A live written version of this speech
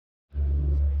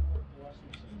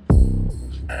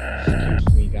Excuse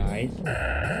me, guys.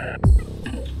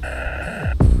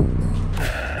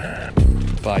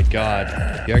 By God,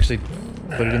 you actually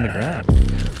put it in the ground.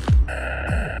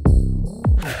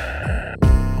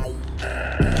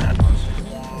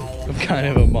 I'm kind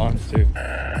of a monster.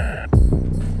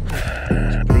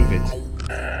 To prove it.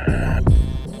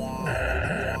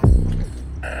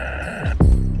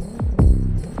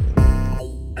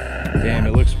 Damn,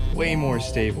 it looks way more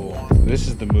stable. This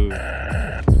is the move.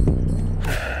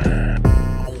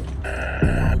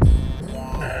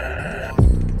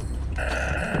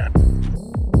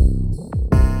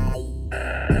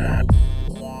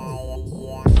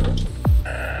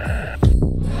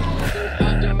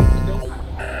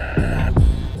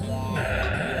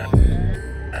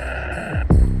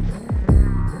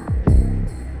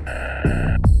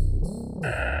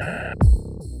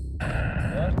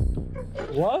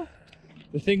 What?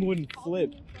 The thing wouldn't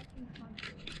flip.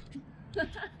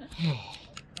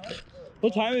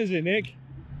 What time is it, Nick?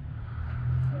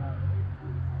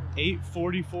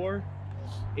 8:44?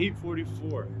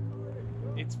 8:44.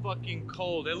 It's fucking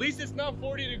cold. At least it's not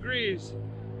 40 degrees.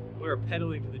 We're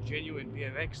pedaling to the Genuine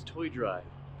BMX toy drive.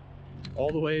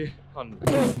 All the way on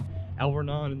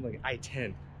Alvernon and like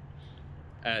I-10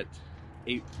 at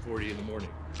 8:40 in the morning.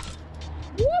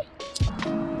 Woo!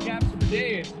 Gaps of the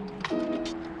day.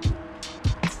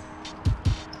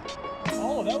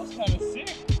 Oh, that was kind of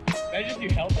sick. Imagine if you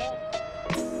held that.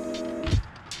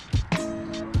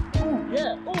 Ooh,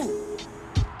 yeah. Ooh.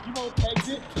 You won't pegs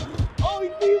it. Oh, he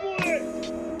feebled it.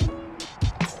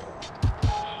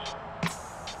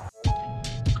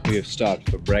 We have stopped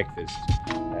for breakfast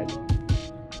at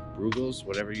Bruegel's,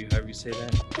 however you say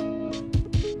that.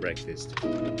 Breakfast.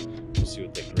 We'll see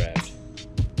what they grabbed.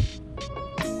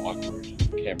 Awkward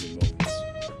camera moments.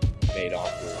 Made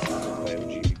awkward by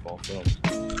OG Ball Films.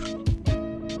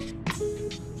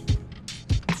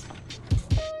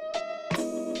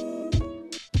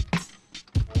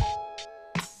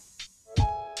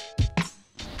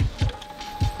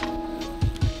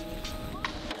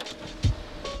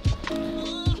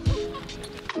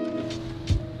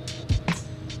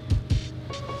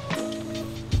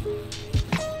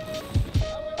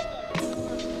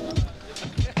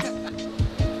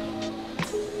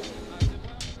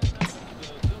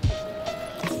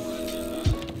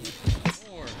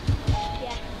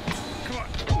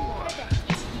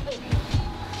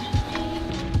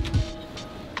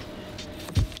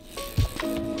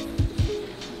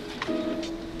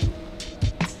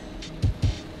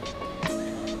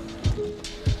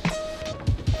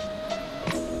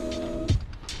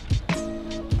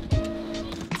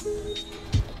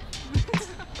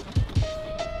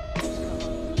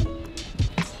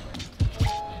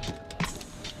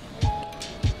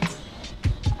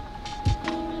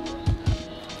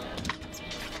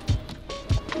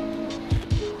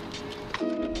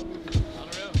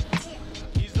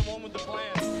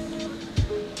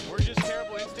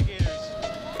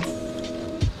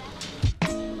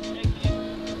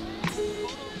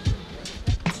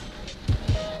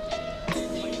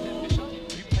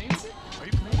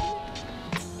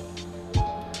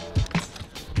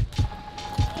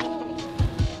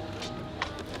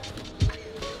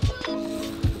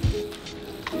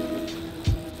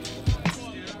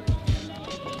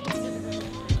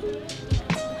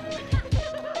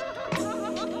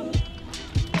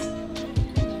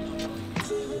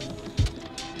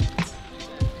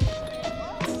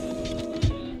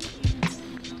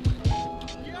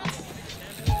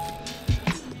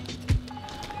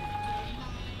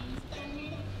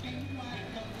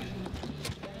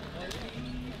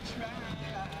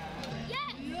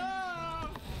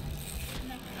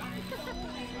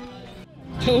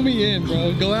 Tow me in,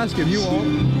 bro. Go ask him. You won't.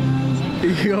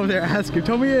 You can go over there, ask him.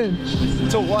 Tow me in.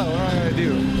 To what? What am I gonna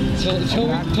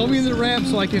do? Tow me in the ramp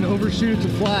so I can overshoot it to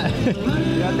flat.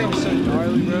 That thing's so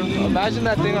gnarly, bro. Imagine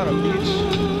that thing on a beach,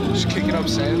 just kicking up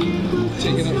sand.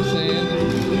 Taking up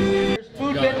sand.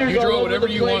 Food vendors all over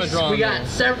the place. We got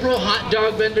several hot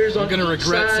dog vendors on each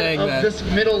side of this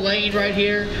middle lane right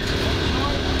here.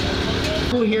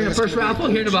 We'll hear in the first raffle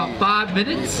here in about 5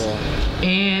 minutes,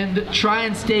 and try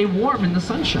and stay warm in the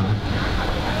sunshine.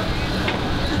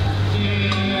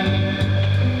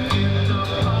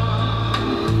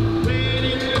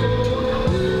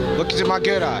 Look into my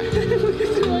good eye.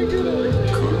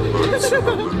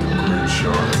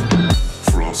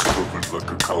 Frost covered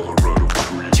like a Colorado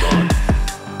tree line.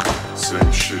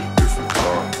 Same shit, different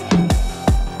time.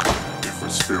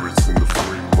 Different spirits in the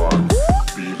free mind.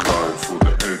 Beeline for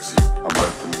the exit. I'm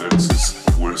at the nexus.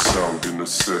 Where sound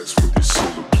intersects with your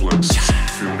solar plexus.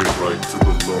 Feeling it right to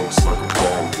the lungs like a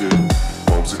bomb hit.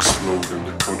 Bombs explode and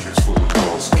the country's full of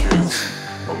lost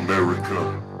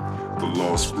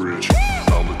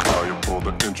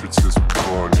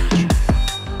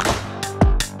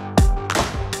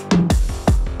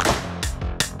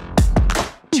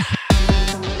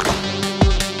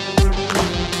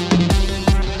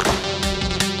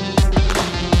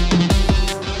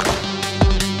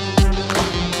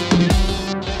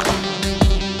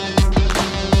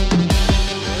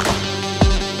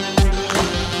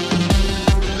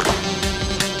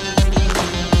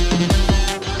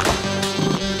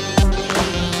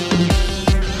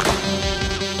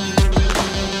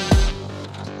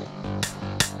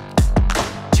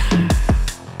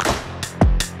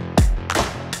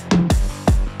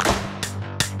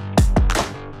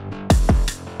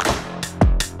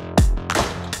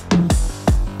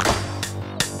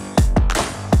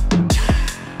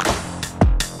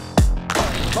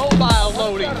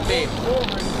babe.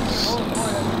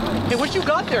 Hey, what you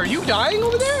got there? Are you dying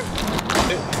over there?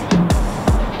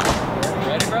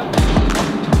 Ready, bro?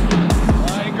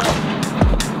 Alright, go.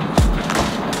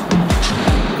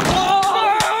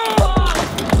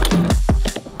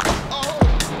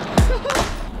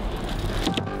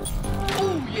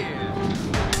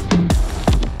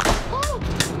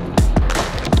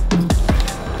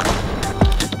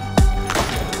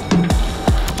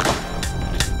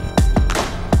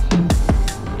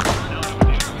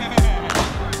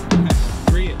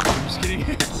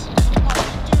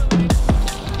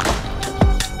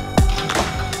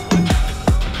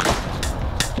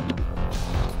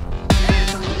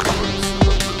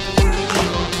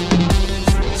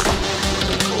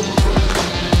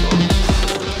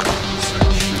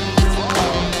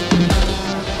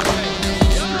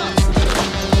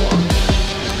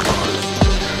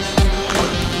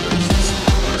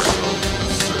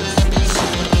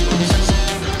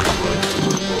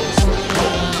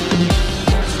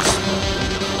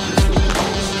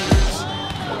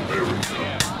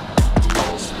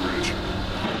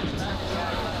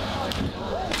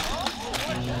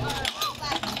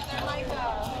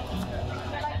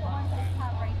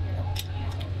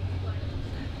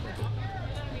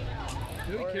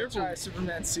 Careful. Try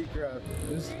Superman seat grab.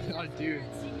 This is not a dude.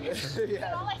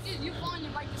 Yeah. All I did is you fall on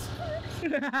your bike just.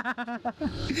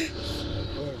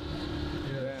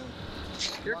 Yeah.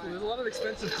 Careful, there's a lot of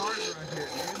expensive cars around here,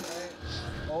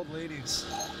 dude. Old ladies.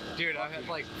 Dude, I had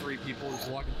like 3 people just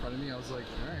walk in front of me. I was like,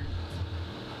 alright.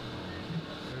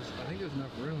 I think there's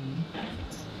enough room.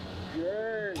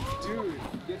 Yeah, dude,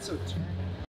 you get so turned.